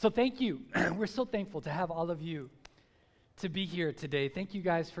So thank you. We're so thankful to have all of you to be here today. Thank you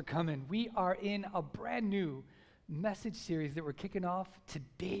guys for coming. We are in a brand new message series that we're kicking off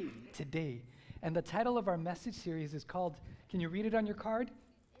today. And the title of our message series is called, can you read it on your card?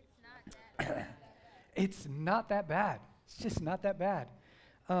 It's not that bad. It's not that bad. It's just not that bad.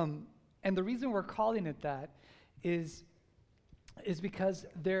 And the reason we're calling it that is because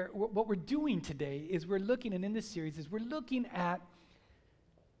what we're doing today is we're looking, and in this series, is we're looking at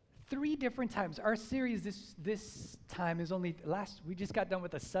 3 different times. Our series this time is we just got done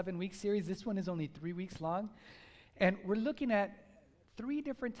with a 7-week series. This one is only 3 weeks long. And we're looking at 3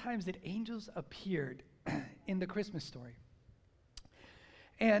 different times that angels appeared in the Christmas story.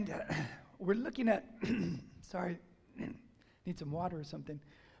 And we're looking at, sorry, need some water or something.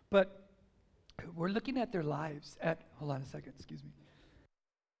 But we're looking at their lives hold on a second, excuse me.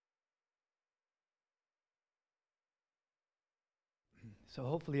 So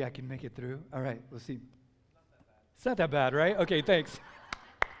hopefully I can make it through. All right, we'll see. It's not that bad, right? Okay, thanks.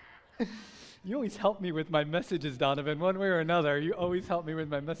 You always help me with my messages, Donovan, one way or another. You always help me with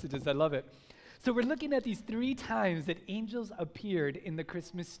my messages. I love it. So we're looking at these 3 times that angels appeared in the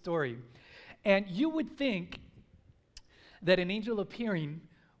Christmas story. And you would think that an angel appearing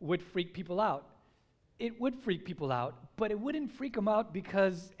would freak people out. It would freak people out, but it wouldn't freak them out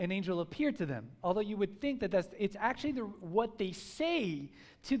because an angel appeared to them. Although you would think that it's actually what they say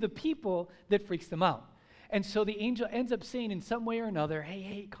to the people that freaks them out. And so the angel ends up saying in some way or another,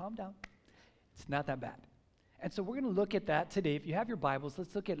 hey, calm down. It's not that bad. And so we're going to look at that today. If you have your Bibles,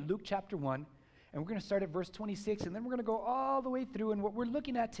 let's look at Luke chapter 1, and we're going to start at verse 26, and then we're going to go all the way through. And what we're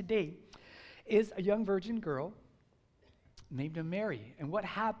looking at today is a young virgin girl named Mary, and what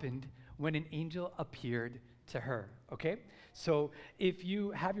happened when an angel appeared to her, okay? So if you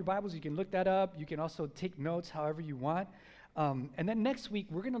have your Bibles, you can look that up. You can also take notes however you want. And then next week,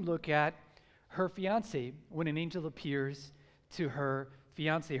 we're going to look at her fiancé when an angel appears to her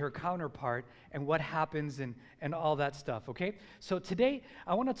fiancé, her counterpart, and what happens and all that stuff, okay? So today,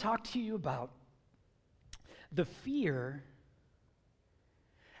 I want to talk to you about the fear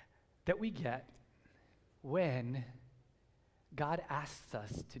that we get when God asks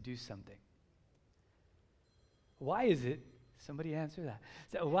us to do something. Why is it, somebody answer that.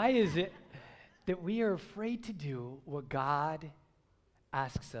 So why is it that we are afraid to do what God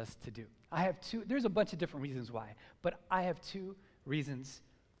asks us to do? I have 2, there's a bunch of different reasons why, but I have 2 reasons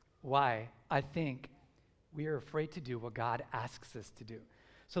why I think we are afraid to do what God asks us to do.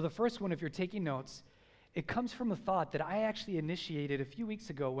 So the first one, if you're taking notes, it comes from a thought that I actually initiated a few weeks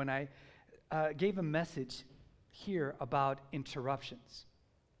ago when I gave a message here about interruptions.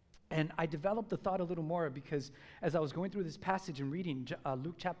 And I developed the thought a little more because as I was going through this passage and reading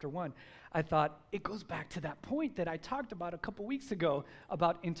Luke chapter 1, I thought it goes back to that point that I talked about a couple weeks ago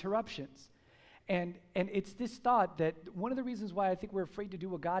about interruptions. And it's this thought that one of the reasons why I think we're afraid to do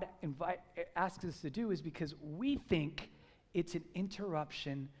what God asks us to do is because we think it's an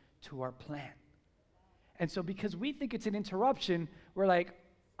interruption to our plan. And so because we think it's an interruption, we're like,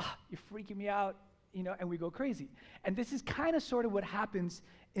 you're freaking me out, and we go crazy. And this is kind of sort of what happens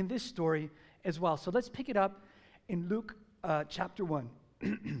in this story as well. So let's pick it up in Luke chapter 1,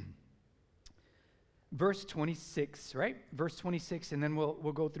 verse 26, right? Verse 26, and then we'll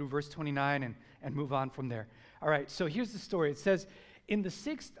go through verse 29 and move on from there. All right, so here's the story. It says, in the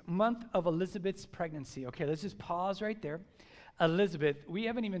 6th month of Elizabeth's pregnancy. Okay, let's just pause right there. Elizabeth, we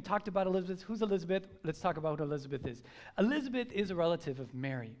haven't even talked about Elizabeth. Who's Elizabeth? Let's talk about who Elizabeth is. Elizabeth is a relative of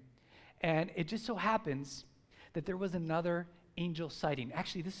Mary. And it just so happens that there was another angel sighting.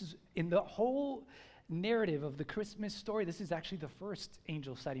 Actually, this is in the whole narrative of the Christmas story, this is actually the first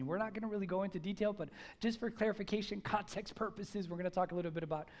angel sighting. We're not going to really go into detail, but just for clarification, context purposes, we're going to talk a little bit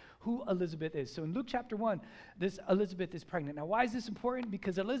about who Elizabeth is. So in Luke chapter 1, this Elizabeth is pregnant. Now, why is this important?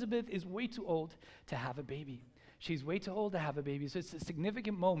 Because Elizabeth is way too old to have a baby. She's way too old to have a baby, so it's a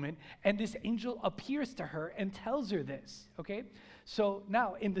significant moment, and this angel appears to her and tells her this, okay? So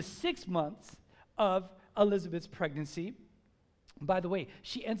now, in the 6th month of Elizabeth's pregnancy, by the way,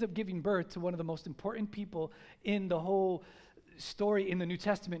 she ends up giving birth to one of the most important people in the whole story in the New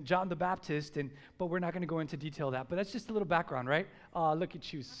Testament, John the Baptist, but we're not going to go into detail of that. But that's just a little background, right? Oh, look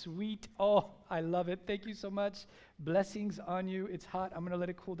at you, sweet. Oh, I love it. Thank you so much. Blessings on you. It's hot. I'm going to let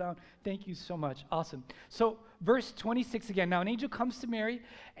it cool down. Thank you so much. Awesome. So verse 26 again. Now an angel comes to Mary,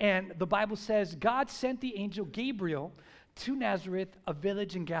 and the Bible says, God sent the angel Gabriel to Nazareth, a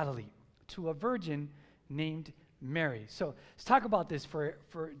village in Galilee, to a virgin named Mary. So let's talk about this for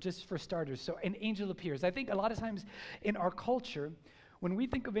starters. So an angel appears. I think a lot of times in our culture, when we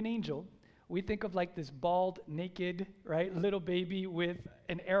think of an angel, we think of like this bald, naked, right, little baby with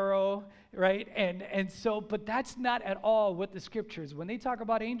an arrow, right? And so, but that's not at all what the scriptures, when they talk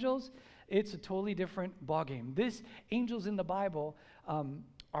about angels, it's a totally different ballgame. This angels in the Bible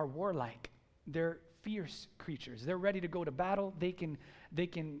are warlike. They're fierce creatures. They're ready to go to battle. They can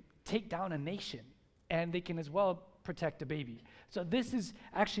take down a nation, and they can as well protect a baby. So this is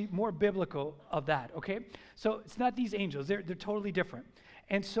actually more biblical of that, okay? So it's not these angels. They're totally different.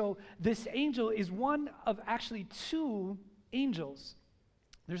 And so this angel is one of actually two angels.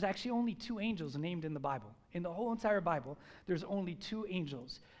 There's actually only two angels named in the Bible. In the whole entire Bible, there's only two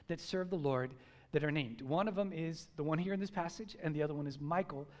angels that serve the Lord that are named. One of them is the one here in this passage, and the other one is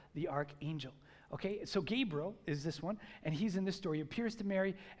Michael, the archangel. Okay, so Gabriel is this one, and he's in this story. He appears to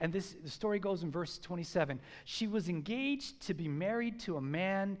Mary, and the story goes in verse 27. She was engaged to be married to a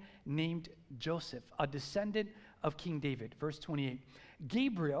man named Joseph, a descendant of King David. Verse 28.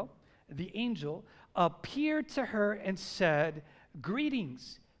 Gabriel, the angel, appeared to her and said,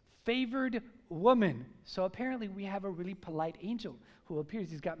 "Greetings, favored woman." So apparently we have a really polite angel who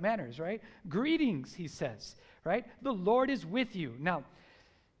appears. He's got manners, right? "Greetings," he says, right? "The Lord is with you." Now,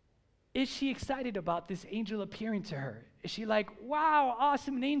 is she excited about this angel appearing to her? Is she like, "Wow,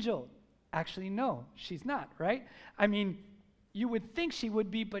 awesome, an angel"? Actually, no, she's not, right? I mean, you would think she would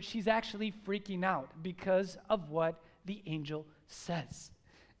be, but she's actually freaking out because of what the angel says.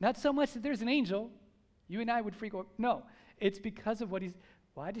 Not so much that there's an angel. You and I would freak out. No, it's because of what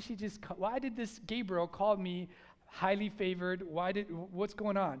why did this Gabriel call me highly favored? What's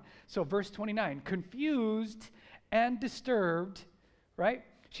going on? So verse 29, confused and disturbed, right?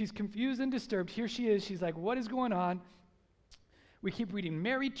 She's confused and disturbed. Here she is. She's like, what is going on? We keep reading.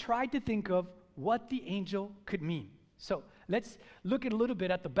 Mary tried to think of what the angel could mean. So let's look at a little bit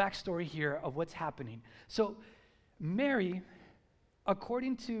at the backstory here of what's happening. So Mary,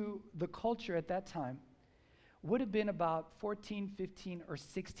 according to the culture at that time, would have been about 14, 15, or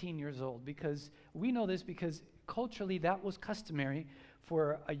 16 years old, because we know this because culturally that was customary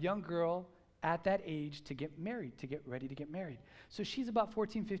for a young girl at that age to get married, to get ready to get married. So she's about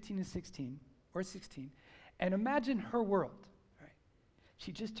 14, 15, and 16, or 16. And imagine her world, right?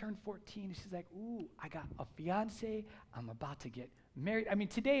 She just turned 14, and she's like, ooh, I got a fiance, I'm about to get married. I mean,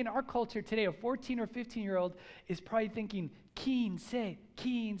 today, in our culture today, a 14 or 15-year-old is probably thinking, quince,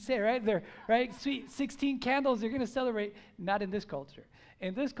 right? They're, right? Sweet 16 candles, they're going to celebrate. Not in this culture.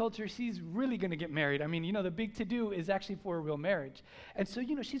 In this culture, she's really going to get married. I mean, the big to-do is actually for a real marriage. And so,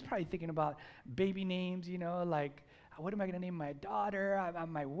 she's probably thinking about baby names, like, what am I going to name my daughter?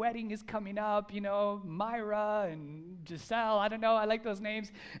 My wedding is coming up, Myra and Giselle. I don't know. I like those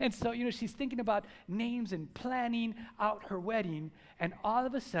names. And so, she's thinking about names and planning out her wedding. And all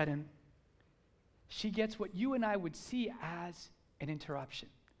of a sudden, she gets what you and I would see as an interruption.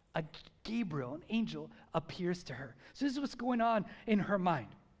 A Gabriel, an angel, appears to her. So this is what's going on in her mind,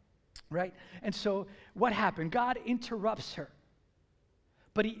 right? And so what happened? God interrupts her.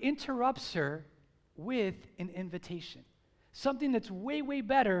 But he interrupts her with an invitation, something that's way, way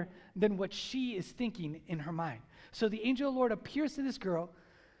better than what she is thinking in her mind. So the angel of the Lord appears to this girl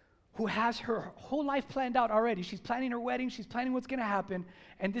who has her whole life planned out already. She's planning her wedding. She's planning what's going to happen.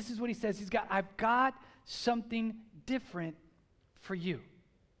 And this is what he says. I've got something different for you.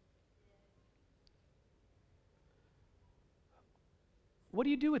 What do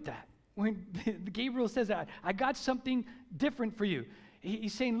you do with that? When Gabriel says that, I got something different for you.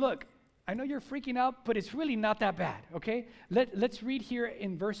 He's saying, look, I know you're freaking out, but it's really not that bad, okay? Let's read here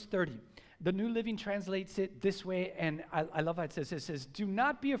in verse 30. The New Living translates it this way, and I love how it says. It says, do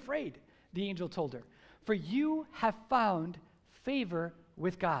not be afraid, the angel told her, for you have found favor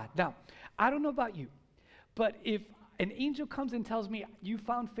with God. Now, I don't know about you, but if an angel comes and tells me you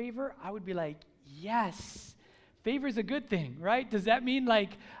found favor, I would be like, yes. Favor is a good thing, right? Does that mean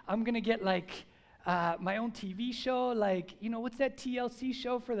like I'm going to get like my own TV show? Like, what's that TLC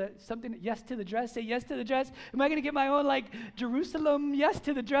show for something, Yes to the Dress? Say yes to the dress. Am I going to get my own like Jerusalem Yes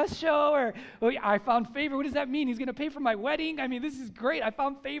to the Dress show? Or I found favor. What does that mean? He's going to pay for my wedding? I mean, this is great. I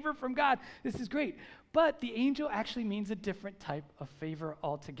found favor from God. This is great. But the angel actually means a different type of favor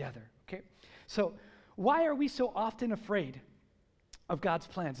altogether, okay? So why are we so often afraid of God's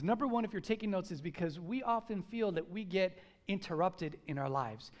plans? Number one, if you're taking notes, is because we often feel that we get interrupted in our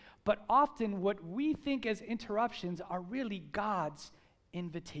lives. But often what we think as interruptions are really God's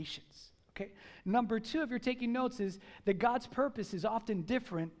invitations, okay? Number two, if you're taking notes, is that God's purpose is often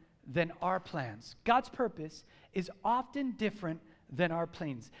different than our plans. God's purpose is often different than our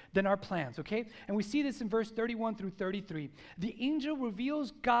plans, okay? And we see this in verse 31 through 33. The angel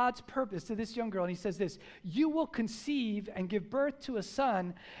reveals God's purpose to this young girl, and he says this, "You will conceive and give birth to a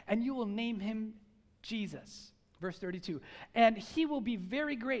son, and you will name him Jesus." Verse 32, "And he will be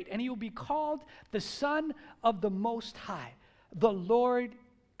very great, and he will be called the Son of the Most High, the Lord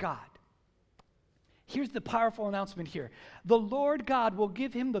God." Here's the powerful announcement here. The Lord God will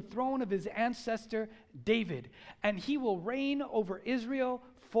give him the throne of his ancestor David, and he will reign over Israel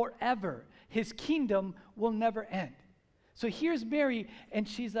forever. His kingdom will never end. So here's Mary, and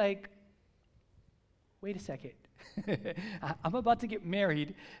she's like, wait a second. I'm about to get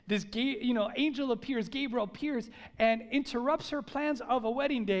married. This angel appears, Gabriel appears, and interrupts her plans of a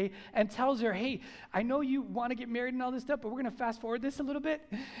wedding day and tells her, hey, I know you want to get married and all this stuff, but we're going to fast forward this a little bit,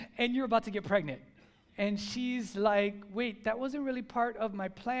 and you're about to get pregnant. And she's like, wait, that wasn't really part of my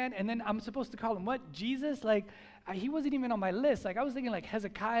plan. And then I'm supposed to call him what? Jesus? Like, he wasn't even on my list. Like, I was thinking like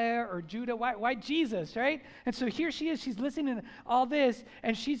Hezekiah or Judah. Why Jesus, right? And so here she is. She's listening to all this,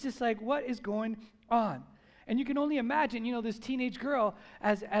 and she's just like, what is going on? And you can only imagine, this teenage girl,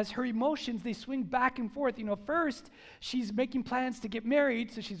 as her emotions, they swing back and forth. First, she's making plans to get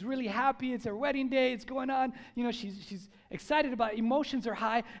married, so she's really happy. It's her wedding day. It's going on. She's excited about it. Emotions are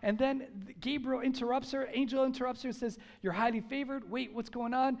high. And then Gabriel interrupts her. Angel interrupts her and says, you're highly favored. Wait, what's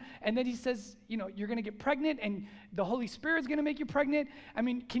going on? And then he says, you're going to get pregnant, and the Holy Spirit's going to make you pregnant. I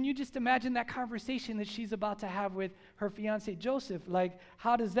mean, can you just imagine that conversation that she's about to have with her fiancé, Joseph? Like,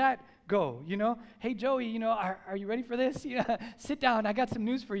 how does that go? Hey, Joey, are you ready for this? Sit down. I got some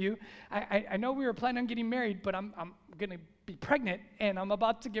news for you. I know we were planning on getting married, but I'm going to be pregnant, and I'm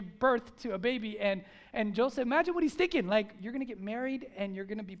about to give birth to a baby. And Joseph, imagine what he's thinking. Like, you're going to get married, and you're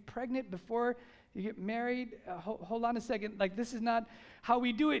going to be pregnant before you get married. Hold on a second. Like, this is not how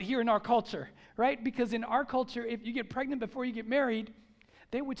we do it here in our culture, right? Because in our culture, if you get pregnant before you get married,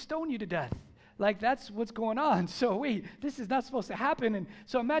 they would stone you to death. Like, that's what's going on. So wait, this is not supposed to happen. And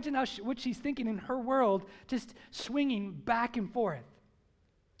so imagine what she's thinking in her world, just swinging back and forth.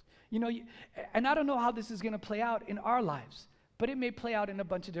 And I don't know how this is going to play out in our lives, but it may play out in a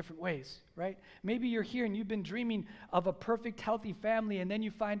bunch of different ways, right? Maybe you're here and you've been dreaming of a perfect, healthy family, and then you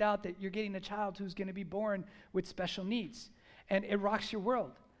find out that you're getting a child who's going to be born with special needs, and it rocks your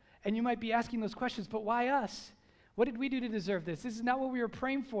world. And you might be asking those questions, but why us? What did we do to deserve this? This is not what we were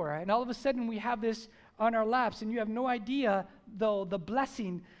praying for. And all of a sudden, we have this on our laps, and you have no idea, though, the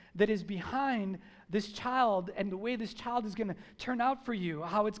blessing that is behind this child and the way this child is going to turn out for you,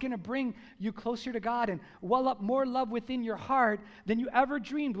 how it's going to bring you closer to God and well up more love within your heart than you ever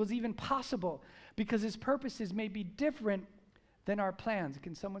dreamed was even possible, because his purposes may be different than our plans.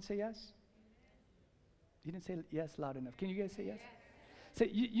 Can someone say yes? You didn't say yes loud enough. Can you guys say yes? So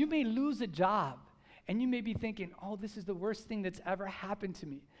you may lose a job. And you may be thinking, oh, this is the worst thing that's ever happened to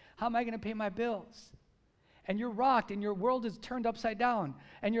me. How am I going to pay my bills? And you're rocked, and your world is turned upside down.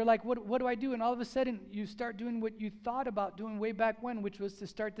 And you're like, what do I do? And all of a sudden, you start doing what you thought about doing way back when, which was to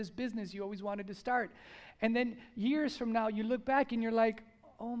start this business you always wanted to start. And then years from now, you look back, and you're like,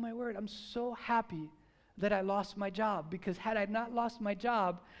 oh, my word, I'm so happy that I lost my job, because had I not lost my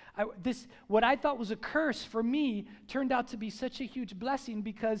job, what I thought was a curse for me turned out to be such a huge blessing,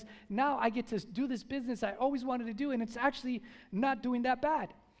 because now I get to do this business I always wanted to do, and it's actually not doing that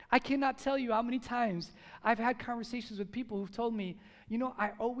bad. I cannot tell you how many times I've had conversations with people who've told me,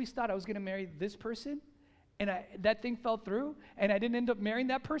 I always thought I was going to marry this person, and that thing fell through, and I didn't end up marrying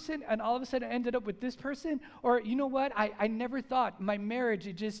that person, and all of a sudden I ended up with this person. Or, you know what, I never thought my marriage,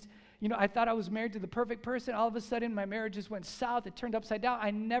 I thought I was married to the perfect person. All of a sudden, my marriage just went south. It turned upside down.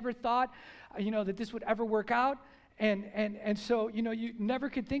 I never thought, that this would ever work out. And so, you never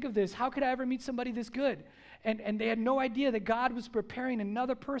could think of this. How could I ever meet somebody this good? And they had no idea that God was preparing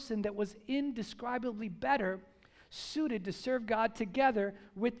another person that was indescribably better suited to serve God together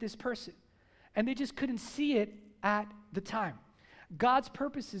with this person. And they just couldn't see it at the time. God's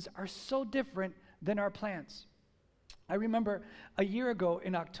purposes are so different than our plans. I remember a year ago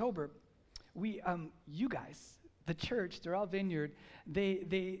in October, you guys, the church, Doral Vineyard,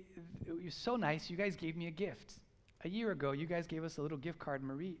 it was so nice. You guys gave me a gift. A year ago, you guys gave us a little gift card,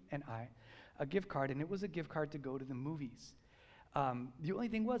 Marie and I, a gift card, and it was a gift card to go to the movies. The only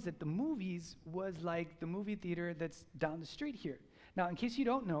thing was that the movies was like the movie theater that's down the street here. Now, in case you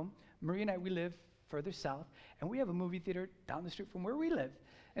don't know, Marie and I, we live further south, and we have a movie theater down the street from where we live.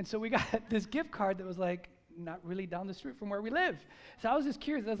 And so we got this gift card that was like, not really down the street from where we live. So I was just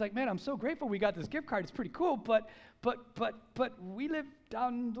curious. I was like, man, I'm so grateful we got this gift card. It's pretty cool, but we live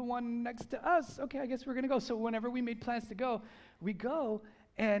down the one next to us. Okay, I guess we're going to go. So whenever we made plans to go, we go,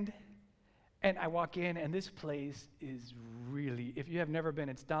 and And I walk in, and this place is really, if you have never been,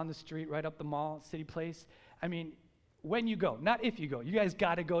 it's down the street, right up the mall, City Place. I mean, when you go, not if you go, you guys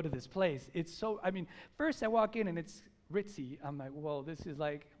got to go to this place. It's so, I mean, first I walk in, and it's ritzy. I'm like, whoa, this is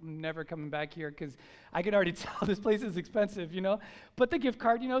like, I'm never coming back here, because I can already tell this place is expensive, you know? But the gift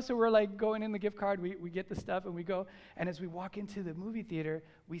card, you know, so we're like going in the gift card, we get the stuff, and we go. And as we walk into the movie theater,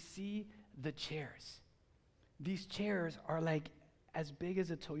 we see the chairs. These chairs are like as big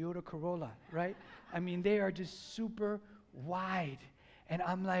as a Toyota Corolla, right? I mean, they are just super wide. And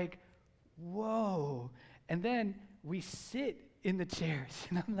I'm like, whoa. And then we sit in the chairs.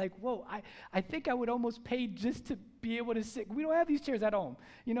 And I'm like, whoa, I think I would almost pay just to be able to sit. We don't have these chairs at home,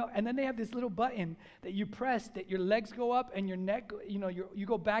 you know? And then they have this little button that you press that your legs go up and your neck, you know, you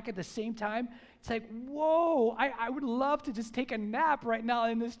go back at the same time. It's like, whoa, I would love to just take a nap right now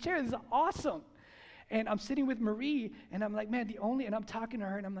in this chair. This is awesome. And I'm sitting with Marie, and I'm like, man, and I'm talking to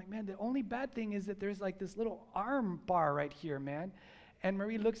her, and I'm like, man, the only bad thing is that there's like this little arm bar right here, man. And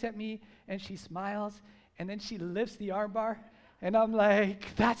Marie looks at me, and she smiles, and then she lifts the arm bar, and I'm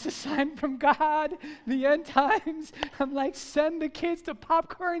like, that's a sign from God, the end times. I'm like, send the kids to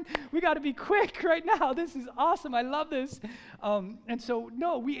popcorn. We got to be quick right now. This is awesome. I love this. And so,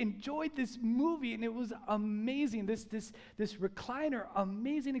 no, we enjoyed this movie, and it was amazing. This recliner,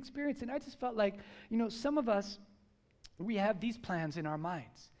 amazing experience. And I just felt like, you know, some of us, we have these plans in our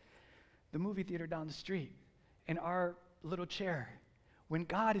minds. The movie theater down the street, and our little chair. When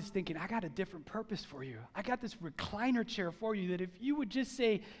God is thinking, I got a different purpose for you. I got this recliner chair for you that if you would just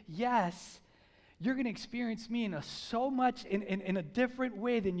say yes, you're going to experience me in a different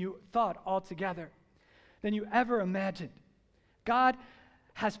way than you thought altogether, than you ever imagined. God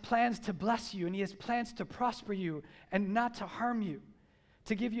has plans to bless you, and he has plans to prosper you and not to harm you,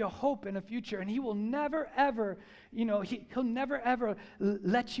 to give you a hope and a future. And he will never, ever, you know, he'll never, ever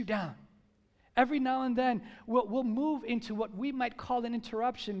let you down. Every now and then, we'll move into what we might call an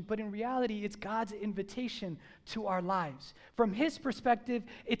interruption, but in reality, it's God's invitation to our lives. From his perspective,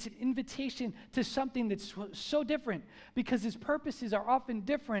 it's an invitation to something that's so different, because his purposes are often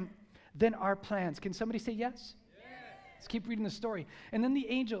different than our plans. Can somebody say yes? Let's keep reading the story. And then the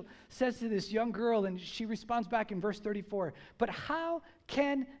angel says to this young girl, and she responds back in verse 34, but how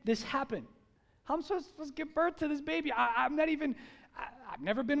can this happen? How am I supposed to give birth to this baby? I've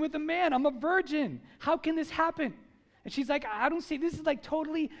never been with a man. I'm a virgin. How can this happen? And she's like, I don't see, this is like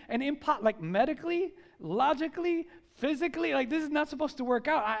totally an like medically, logically, physically, like this is not supposed to work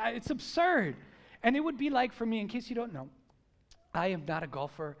out. It's absurd. And it would be like, for me, in case you don't know, I am not a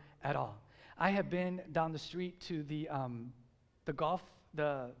golfer at all. I have been down the street to the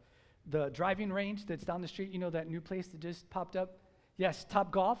driving range that's down the street, you know, that new place that just popped up? Yes,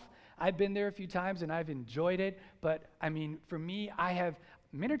 Top Golf. I've been there a few times, and I've enjoyed it, but I mean, for me, I have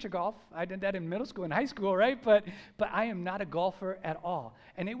miniature golf. I did that in middle school and high school, right? But I am not a golfer at all.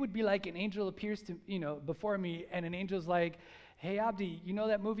 And it would be like an angel appears to, you know, before me, and an angel's like, hey, Abdi, you know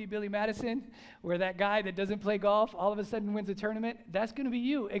that movie Billy Madison, where that guy that doesn't play golf all of a sudden wins a tournament? That's going to be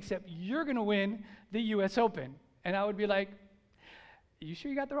you, except you're going to win the U.S. Open. And I would be like, you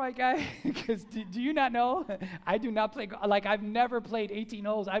sure you got the right guy? Because do you not know? I do not play, like I've never played 18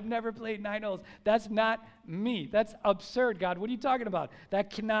 holes. I've never played 9 holes. That's not me. That's absurd, God. What are you talking about?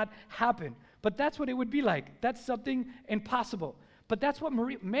 That cannot happen. But that's what it would be like. That's something impossible. But that's what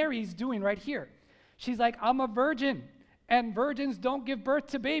Mary's doing right here. She's like, I'm a virgin, and virgins don't give birth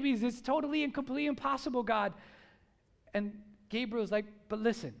to babies. It's totally and completely impossible, God. And Gabriel's like, but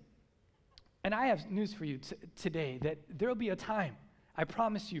listen, and I have news for you today, that there'll be a time, I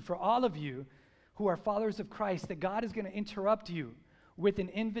promise you, for all of you who are followers of Christ, that God is going to interrupt you with an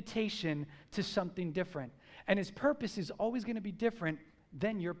invitation to something different. And his purpose is always going to be different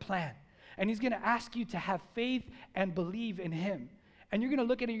than your plan. And he's going to ask you to have faith and believe in him. And you're going to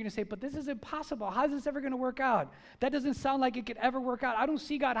look at it and you're going to say, but this is impossible. How is this ever going to work out? That doesn't sound like it could ever work out. I don't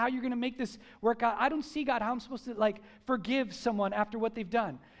see, God, how you're going to make this work out. I don't see, God, how I'm supposed to, forgive someone after what they've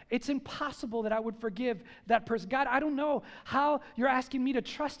done. It's impossible that I would forgive that person. God, I don't know how you're asking me to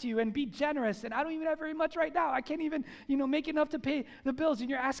trust you and be generous, and I don't even have very much right now. I can't even, make enough to pay the bills, and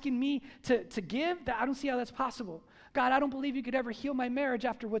you're asking me to give? I don't see how that's possible. God, I don't believe you could ever heal my marriage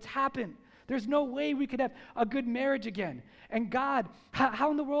after what's happened. There's no way we could have a good marriage again. And God,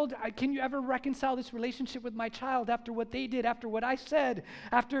 how in the world can you ever reconcile this relationship with my child after what they did, after what I said,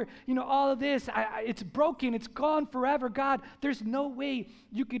 after, all of this? It's broken. It's gone forever. God, there's no way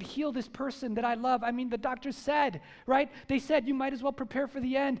you could heal this person that I love. I mean, the doctors said, right? They said you might as well prepare for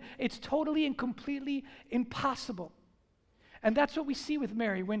the end. It's totally and completely impossible. And that's what we see with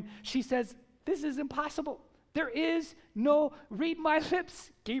Mary when she says, this is impossible. There is no, read my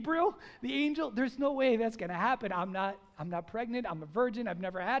lips, Gabriel, the angel. There's no way that's going to happen. I'm not pregnant. I'm a virgin. I've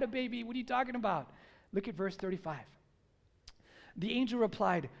never had a baby. What are you talking about? Look at verse 35. The angel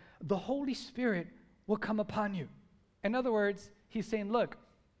replied, the Holy Spirit will come upon you. In other words, he's saying, look,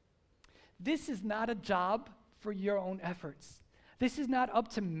 this is not a job for your own efforts. This is not up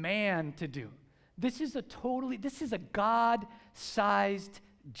to man to do. This is a God-sized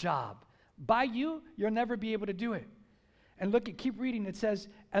job. By you, you'll never be able to do it. And look, keep reading. It says,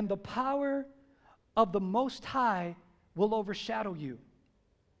 and the power of the Most High will overshadow you.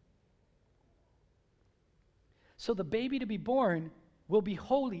 So the baby to be born will be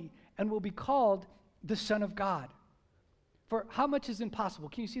holy and will be called the Son of God. For how much is impossible?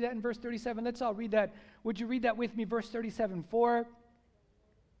 Can you see that in verse 37? Let's all read that. Would you read that with me? Verse 37.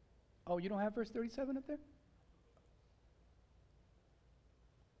 Oh, you don't have verse 37 up there?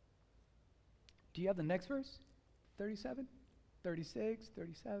 Do you have the next verse? 37, 36,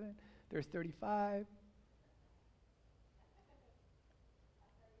 37, there's 35.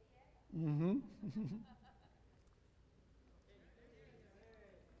 Mm-hmm.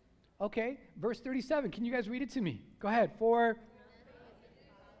 Okay, verse 37. Can you guys read it to me? Go ahead.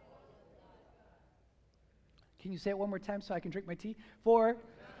 Can you say it one more time so I can drink my tea?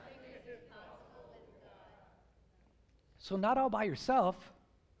 So not all by yourself,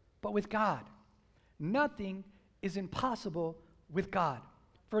 but with God. Nothing is impossible with God.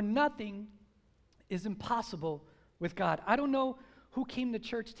 For nothing is impossible with God. I don't know who came to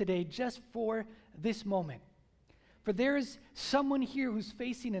church today just for this moment. For there is someone here who's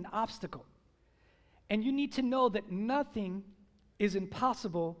facing an obstacle. And you need to know that nothing is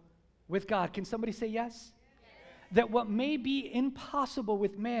impossible with God. Can somebody say yes? That what may be impossible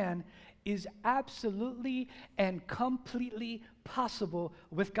with man is absolutely and completely possible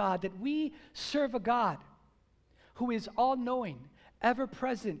with God. That we serve a God who is all-knowing,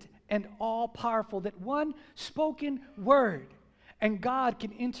 ever-present, and all-powerful. That one spoken word and God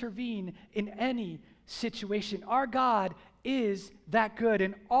can intervene in any situation. Our God is that good,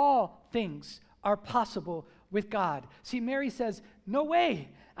 and all things are possible with God. See, Mary says, no way,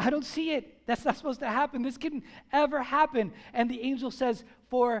 I don't see it. That's not supposed to happen. This couldn't ever happen. And the angel says,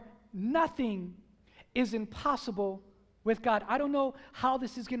 for nothing is impossible with God. I don't know how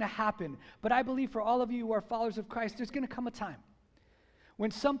this is going to happen, but I believe for all of you who are followers of Christ, there's going to come a time when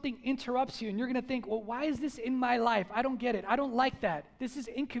something interrupts you and you're going to think, well, why is this in my life? I don't get it. I don't like that. This is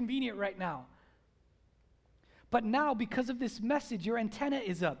inconvenient right now. But now, because of this message, your antenna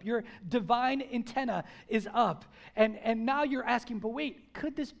is up. Your divine antenna is up. And now you're asking, but wait,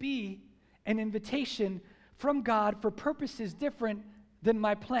 could this be an invitation from God for purposes different than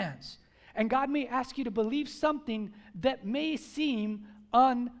my plans? And God may ask you to believe something that may seem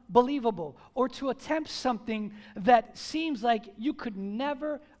unbelievable, or to attempt something that seems like you could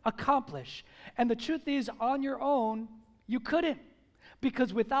never accomplish. And the truth is, on your own, you couldn't.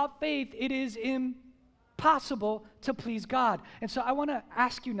 Because without faith, it is impossible to please God. And so I want to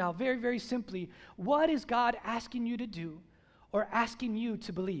ask you now, very, very simply, what is God asking you to do or asking you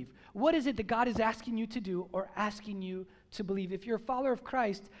to believe? What is it that God is asking you to do or asking you to believe? If you're a follower of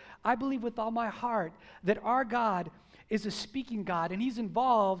Christ, I believe with all my heart that our God is a speaking God, and He's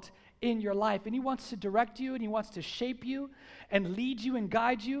involved in your life, and He wants to direct you, and He wants to shape you and lead you and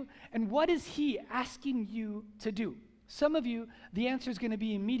guide you. And what is He asking you to do? Some of you, the answer is going to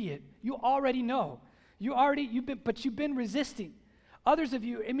be immediate. You already know. You've been resisting. Others of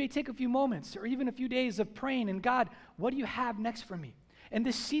you, it may take a few moments or even a few days of praying, and God, what do you have next for me? In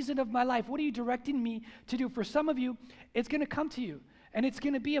this season of my life, what are you directing me to do? For some of you, it's going to come to you, and it's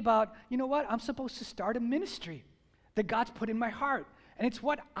going to be about, you know what, I'm supposed to start a ministry that God's put in my heart, and it's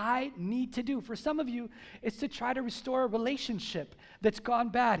what I need to do. For some of you, it's to try to restore a relationship that's gone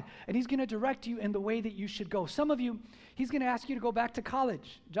bad, and He's going to direct you in the way that you should go. Some of you, He's going to ask you to go back to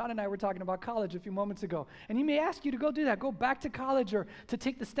college. John and I were talking about college a few moments ago, and He may ask you to go do that, go back to college, or to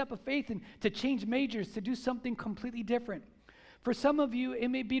take the step of faith and to change majors, to do something completely different. For some of you, it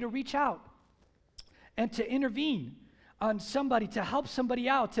may be to reach out and to intervene on somebody, to help somebody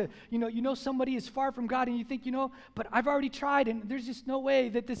out, to, you know somebody is far from God, and you think, but I've already tried, and there's just no way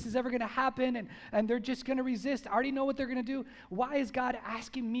that this is ever going to happen, and they're just going to resist. I already know what they're going to do. Why is God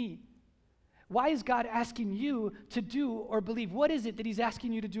asking me? Why is God asking you to do or believe? What is it that He's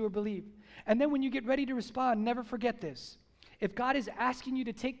asking you to do or believe? And then when you get ready to respond, never forget this. If God is asking you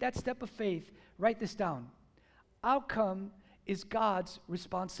to take that step of faith, write this down. Outcome is God's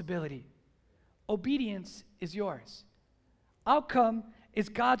responsibility. Obedience is yours. Outcome is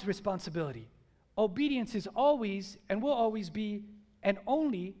God's responsibility. Obedience is always and will always be and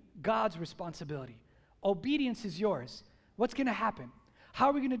only God's responsibility. Obedience is yours. What's going to happen? How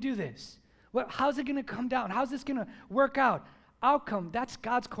are we going to do this? How's it going to come down? How's this going to work out? Outcome, that's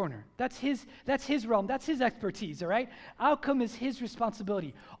God's corner. That's his realm. That's his expertise, all right? Outcome is his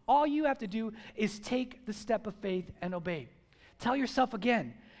responsibility. All you have to do is take the step of faith and obey. Tell yourself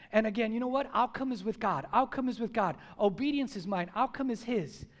again and again, you know what? Outcome is with God. Outcome is with God. Obedience is mine. Outcome is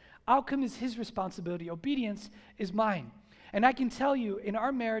his. Outcome is his responsibility. Obedience is mine. And I can tell you, in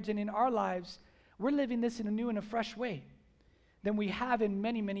our marriage and in our lives, we're living this in a new and a fresh way than we have in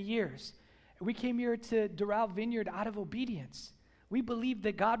many, many years. We came here to Doral Vineyard out of obedience. We believed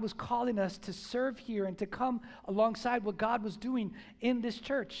that God was calling us to serve here and to come alongside what God was doing in this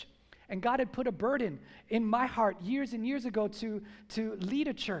church. And God had put a burden in my heart years and years ago to lead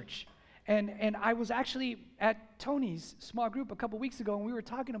a church. And I was actually at Tony's small group a couple weeks ago, and we were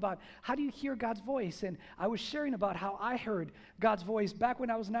talking about how do you hear God's voice? And I was sharing about how I heard God's voice back when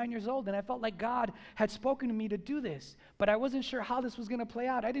I was 9 years old, and I felt like God had spoken to me to do this, but I wasn't sure how this was going to play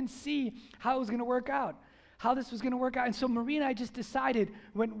out. I didn't see how it was going to work out, how this was going to work out. And so Marie and I just decided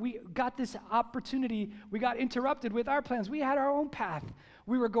when we got this opportunity, we got interrupted with our plans. We had our own path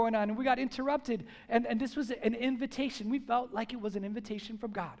we were going on, and we got interrupted, and this was an invitation. We felt like it was an invitation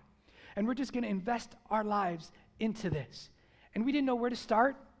from God. And we're just going to invest our lives into this. And we didn't know where to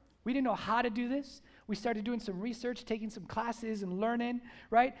start. We didn't know how to do this. We started doing some research, taking some classes and learning,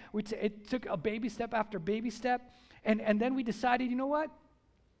 right? It took a baby step after baby step. And then we decided, you know what?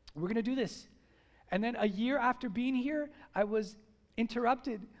 We're going to do this. And then a year after being here, I was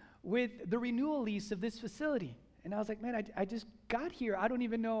interrupted with the renewal lease of this facility. And I was like, man, I just got here. I don't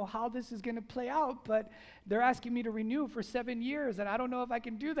even know how this is going to play out, but they're asking me to renew for 7 years, and I don't know if I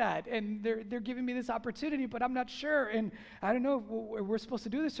can do that. And they're giving me this opportunity, but I'm not sure, and I don't know if we're supposed to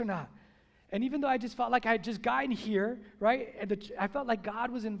do this or not. And even though I just felt like I had just gotten here, right, I felt like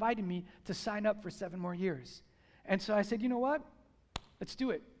God was inviting me to sign up for 7 more years. And so I said, you know what? Let's do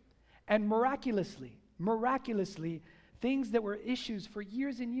it. And miraculously, things that were issues for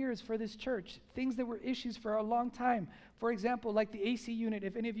years and years for this church, things that were issues for a long time. For example, like the AC unit,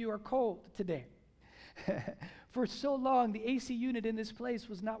 if any of you are cold today. For so long, the AC unit in this place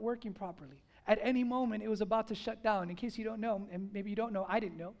was not working properly. At any moment, it was about to shut down. In case you don't know, and maybe you don't know, I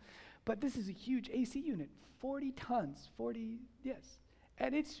didn't know, but this is a huge AC unit, 40 tons, yes.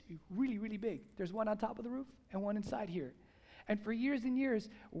 And it's really, really big. There's one on top of the roof and one inside here. And for years and years,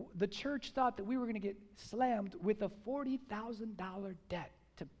 the church thought that we were going to get slammed with a $40,000 debt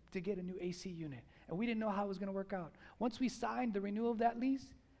to get a new AC unit. And we didn't know how it was going to work out. Once we signed the renewal of that lease,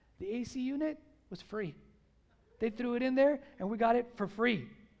 the AC unit was free. They threw it in there, and we got it for free.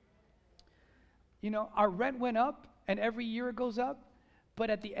 You know, our rent went up, and every year it goes up. But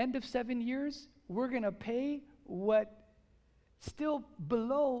at the end of 7 years, we're going to pay what still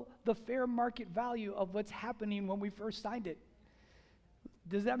below the fair market value of what's happening when we first signed it.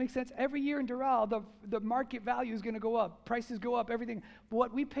 Does that make sense? Every year in Doral, the market value is going to go up. Prices go up, everything. But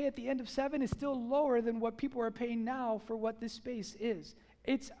what we pay at the end of 7 is still lower than what people are paying now for what this space is.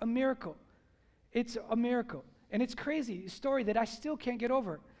 It's a miracle. It's a miracle. And it's crazy, a story that I still can't get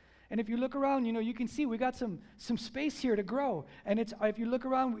over. And if you look around, you know, you can see we got some space here to grow. And if you look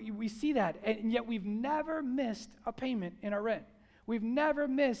around, we see that. And yet we've never missed a payment in our rent. We've never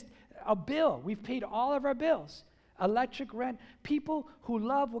missed a bill. We've paid all of our bills. Electric, rent. People who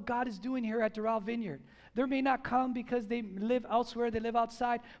love what God is doing here at Doral Vineyard. They may not come because they live elsewhere, they live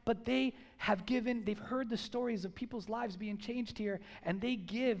outside, but they've heard the stories of people's lives being changed here, and they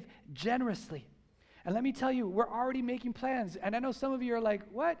give generously. And let me tell you, we're already making plans. And I know some of you are like,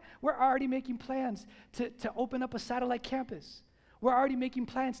 what? We're already making plans to open up a satellite campus. We're already making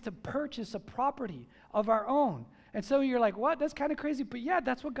plans to purchase a property of our own. And so you're like, what? That's kind of crazy. But yeah,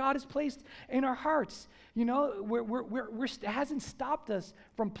 that's what God has placed in our hearts. You know, it hasn't stopped us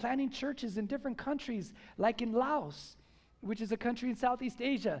from planting churches in different countries, like in Laos, which is a country in Southeast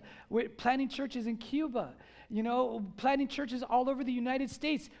Asia. We're planting churches in Cuba, you know, planting churches all over the United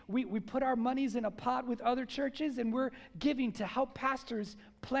States. We put our monies in a pot with other churches, and we're giving to help pastors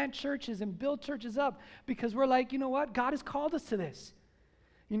plant churches and build churches up, because we're like, you know what? God has called us to this.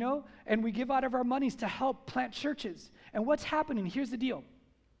 You know, and we give out of our monies to help plant churches. And what's happening? Here's the deal.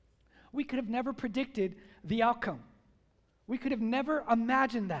 We could have never predicted the outcome. We could have never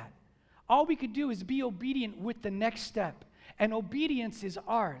imagined that. All we could do is be obedient with the next step. And obedience is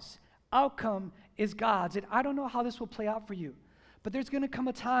ours. Outcome is God's. And I don't know how this will play out for you, but there's going to come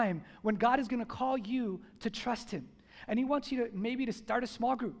a time when God is going to call you to trust him. And he wants you to maybe to start a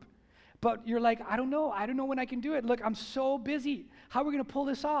small group. But you're like, I don't know when I can do it. Look, I'm so busy. How are we going to pull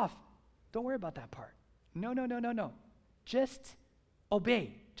this off? Don't worry about that part. No. Just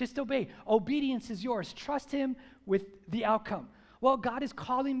obey. Just obey. Obedience is yours. Trust him with the outcome. Well, God is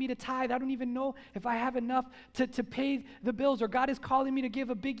calling me to tithe. I don't even know if I have enough to pay the bills, or God is calling me to give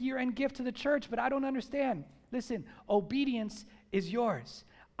a big year-end gift to the church, but I don't understand. Listen, obedience is yours.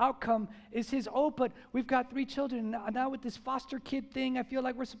 Outcome is his. Oh, but we've got 3 children. Now with this foster kid thing, I feel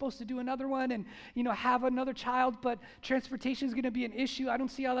like we're supposed to do another one and, have another child, but transportation is going to be an issue. I don't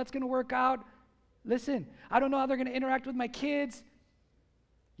see how that's going to work out. Listen, I don't know how they're going to interact with my kids.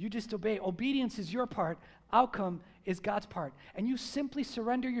 You just obey. Obedience is your part. Outcome is God's part. And you simply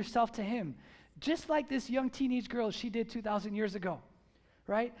surrender yourself to him, just like this young teenage girl, she did 2,000 years ago.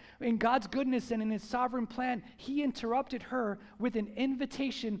 Right? In God's goodness and in his sovereign plan, he interrupted her with an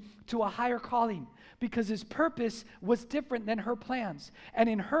invitation to a higher calling because his purpose was different than her plans. And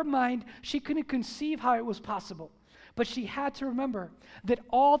in her mind, she couldn't conceive how it was possible. But she had to remember that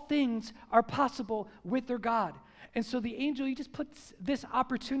all things are possible with their God. And so the angel, he just puts this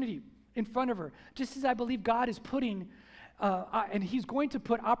opportunity in front of her, just as I believe God is putting, and he's going to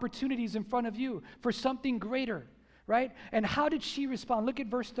put opportunities in front of you for something greater. Right? And how did she respond? Look at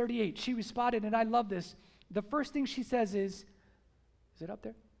verse 38. She responded, and I love this. The first thing she says is it up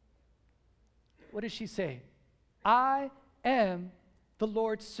there? What does she say? I am the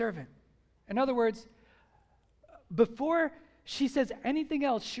Lord's servant. In other words, before she says anything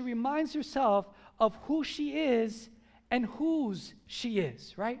else, she reminds herself of who she is and whose she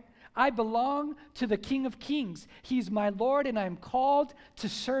is, right? I belong to the King of Kings. He's my Lord, and I'm called to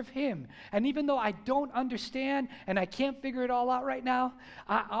serve him. And even though I don't understand and I can't figure it all out right now,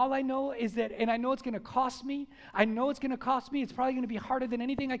 all I know is that, and I know it's going to cost me. I know it's going to cost me. It's probably going to be harder than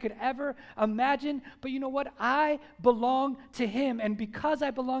anything I could ever imagine. But you know what? I belong to him. And because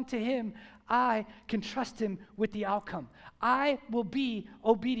I belong to him, I can trust him with the outcome. I will be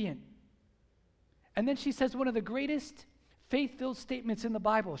obedient. And then she says one of the greatest faith-filled statements in the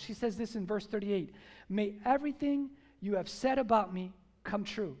Bible. She says this in verse 38. May everything you have said about me come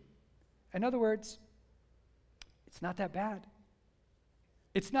true. In other words, it's not that bad.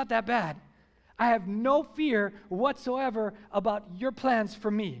 It's not that bad. I have no fear whatsoever about your plans for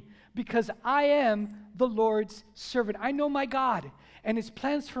me because I am the Lord's servant. I know my God, and his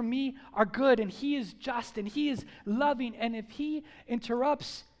plans for me are good, and he is just, and he is loving, and if he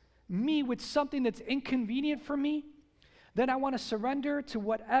interrupts me with something that's inconvenient for me, then I want to surrender to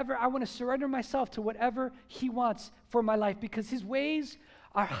whatever, I want to surrender myself to whatever he wants for my life because his ways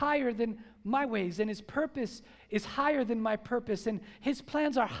are higher than my ways and his purpose is higher than my purpose and his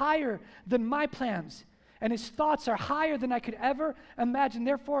plans are higher than my plans and his thoughts are higher than I could ever imagine.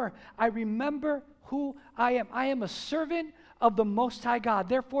 Therefore, I remember who I am. I am a servant of the Most High God.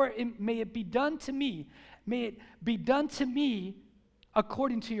 Therefore, may it be done to me. May it be done to me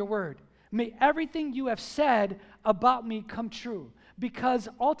according to your word. May everything you have said about me come true because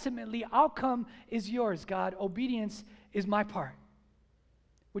ultimately outcome is yours, God. Obedience is my part.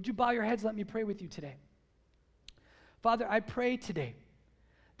 Would you bow your heads? Let me pray with you today. Father, I pray today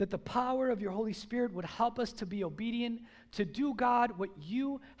that the power of your Holy Spirit would help us to be obedient, to do, God, what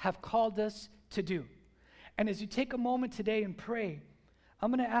you have called us to do. And as you take a moment today and pray,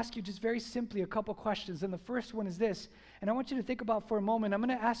 I'm going to ask you just very simply a couple questions. And the first one is this, and I want you to think about for a moment. I'm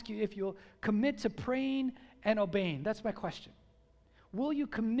going to ask you if you'll commit to praying and obeying. That's my question. Will you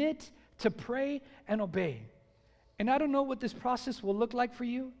commit to pray and obey? And I don't know what this process will look like for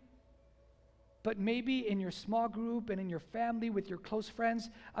you, but maybe in your small group and in your family with your close friends,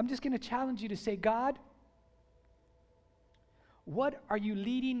 I'm just going to challenge you to say, God, what are you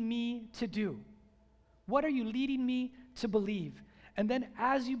leading me to do? What are you leading me to believe? And then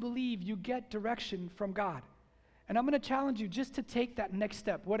as you believe, you get direction from God. And I'm going to challenge you just to take that next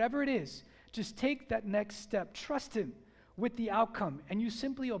step, whatever it is, just take that next step. Trust him with the outcome, and you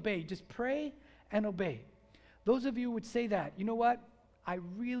simply obey. Just pray and obey. Those of you who would say that, you know what? I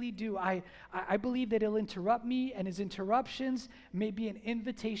really do. I believe that he'll interrupt me, and his interruptions may be an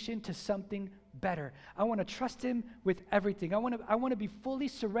invitation to something better. I want to trust him with everything. I want to be fully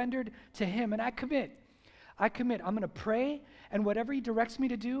surrendered to him, and I commit. I'm going to pray, and whatever he directs me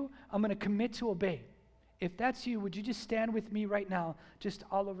to do, I'm going to commit to obey. If that's you, would you just stand with me right now, just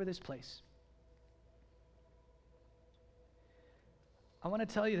all over this place? I want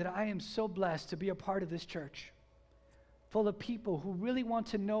to tell you that I am so blessed to be a part of this church, full of people who really want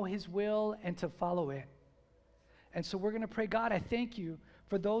to know his will and to follow it. And so we're going to pray, God, I thank you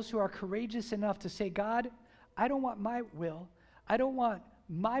for those who are courageous enough to say, God, I don't want my will. I don't want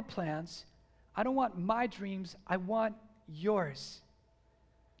my plans. I don't want my dreams. I want yours.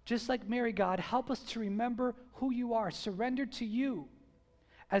 Just like Mary, God, help us to remember who you are, surrendered to you,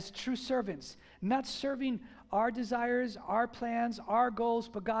 as true servants, not serving our desires, our plans, our goals,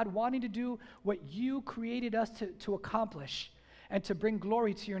 but God, wanting to do what you created us to accomplish and to bring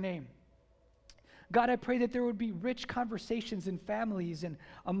glory to your name. God, I pray that there would be rich conversations in families and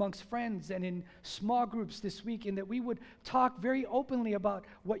amongst friends and in small groups this week, and that we would talk very openly about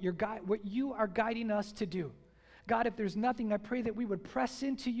what you are guiding us to do. God, if there's nothing, I pray that we would press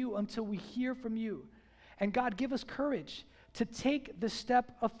into you until we hear from you. And God, give us courage to take the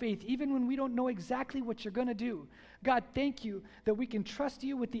step of faith, even when we don't know exactly what you're going to do. God, thank you that we can trust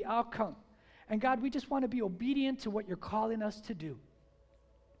you with the outcome. And God, we just want to be obedient to what you're calling us to do.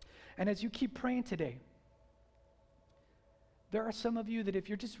 And as you keep praying today, there are some of you that if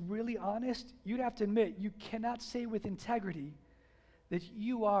you're just really honest, you'd have to admit you cannot say with integrity that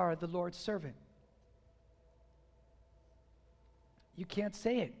you are the Lord's servant. You can't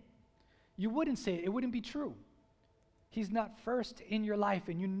say it. You wouldn't say it. It wouldn't be true. He's not first in your life,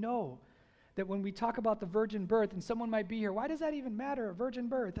 and you know that when we talk about the virgin birth, and someone might be here, why does that even matter, a virgin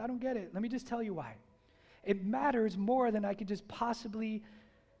birth? I don't get it. Let me just tell you why. It matters more than I could just possibly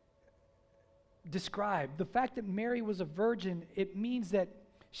describe. The fact that Mary was a virgin, it means that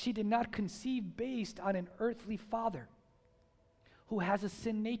she did not conceive based on an earthly father who has a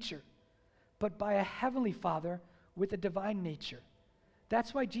sin nature, but by a heavenly Father with a divine nature.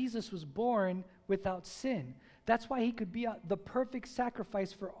 That's why Jesus was born without sin. That's why he could be the perfect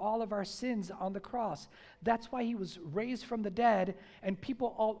sacrifice for all of our sins on the cross. That's why he was raised from the dead, and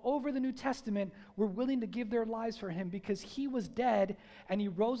people all over the New Testament were willing to give their lives for him because he was dead and he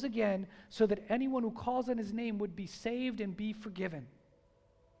rose again so that anyone who calls on his name would be saved and be forgiven.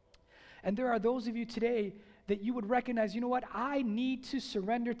 And there are those of you today that you would recognize, you know what, I need to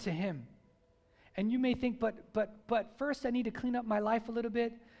surrender to him. And you may think, but first I need to clean up my life a little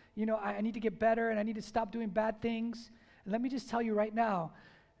bit. You know, I need to get better and I need to stop doing bad things. And let me just tell you right now,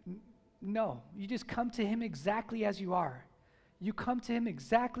 no, you just come to him exactly as you are. You come to him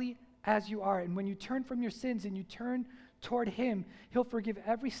exactly as you are. And when you turn from your sins and you turn toward him, he'll forgive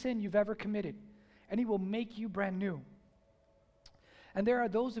every sin you've ever committed. And he will make you brand new. And there are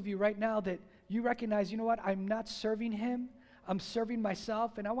those of you right now that you recognize, you know what, I'm not serving him. I'm serving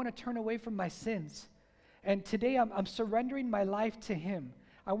myself, and I want to turn away from my sins. And today I'm surrendering my life to him.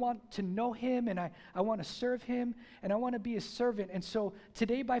 I want to know him, and I want to serve him, and I want to be a servant. And so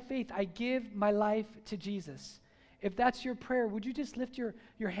today by faith, I give my life to Jesus. If that's your prayer, would you just lift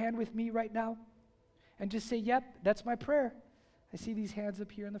your hand with me right now and just say, yep, that's my prayer. I see these hands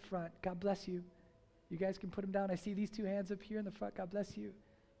up here in the front. God bless you. You guys can put them down. I see these two hands up here in the front. God bless you.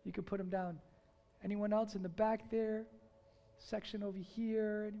 You can put them down. Anyone else in the back there? Section over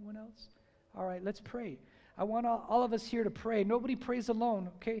here. Anyone else? All right, let's pray. I want all of us here to pray. Nobody prays alone,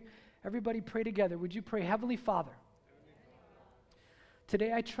 okay? Everybody pray together. Would you pray? Heavenly Father,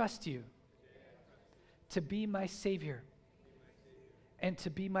 today I trust you to be my Savior and to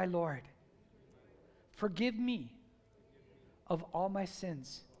be my Lord. Forgive me of all my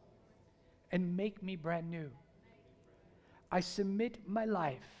sins and make me brand new. I submit my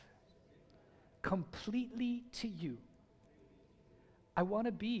life completely to you. I want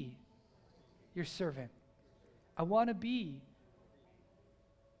to be your servant. I want to be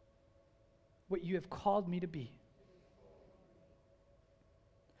what you have called me to be.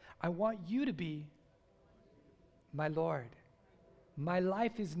 I want you to be my Lord. My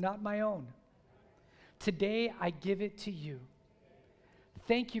life is not my own. Today I give it to you.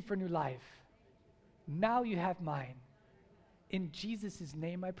 Thank you for new life. Now you have mine. In Jesus'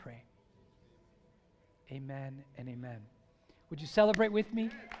 name I pray. Amen and amen. Would you celebrate with me?